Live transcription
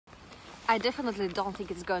I definitely don't think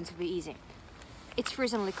it's going to be easy. It's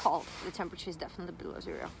freezingly cold. The temperature is definitely below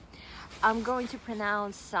zero. I'm going to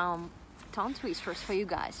pronounce some tongue twisters for you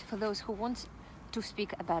guys, for those who want to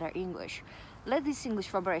speak a better English. Let these English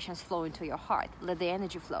vibrations flow into your heart. Let the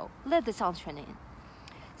energy flow. Let the sound shine in.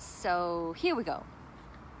 So here we go.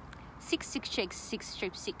 Six shakes, six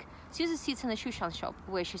shapes sick. Susie sits in a shoe shun shop.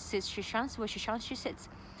 Where she sits, she shuns. Where she shuns, she sits.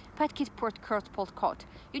 Pet kit, port, curt, port, caught.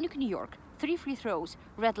 Unique New York. 3 free throws.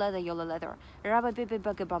 Red leather, yellow leather. Rubber baby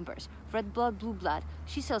buggy bumpers. Red blood, blue blood.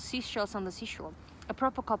 She sells seashells on the seashore. A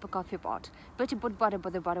proper cup of coffee pot. Betty bought butter,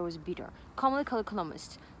 but the butter was bitter. Comical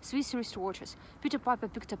economists. Swiss wristwatches. Peter Piper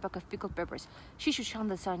picked a pack of pickled peppers. She should shun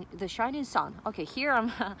the shining sun. Okay, here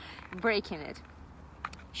I'm breaking it.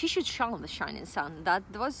 She should shun the shining sun. That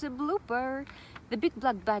was a blooper. The big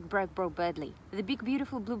black bag broke badly. The big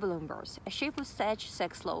beautiful blue balloon burst. A shapeless sach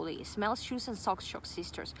sagged slowly. Smells, shoes and socks shock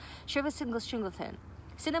sisters. Shave a single shingle thin.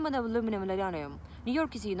 Cinnamon aluminum linoleum. New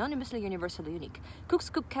York is unanimously universally unique. Cooks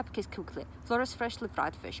cook cupcakes quickly. Flores freshly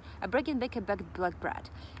fried fish. A break and bake a bagged black bread.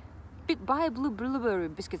 Buy blue blueberry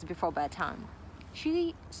biscuits before bedtime.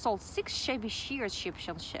 She sold 6 shabby shears ship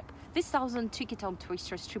on ship. This 1,000 ticket-on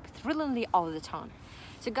twisters trip thrillingly over the town.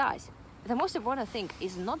 So guys, the most important thing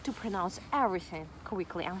is not to pronounce everything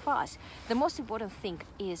quickly and fast. The most important thing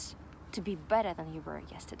is to be better than you were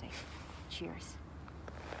yesterday. Cheers.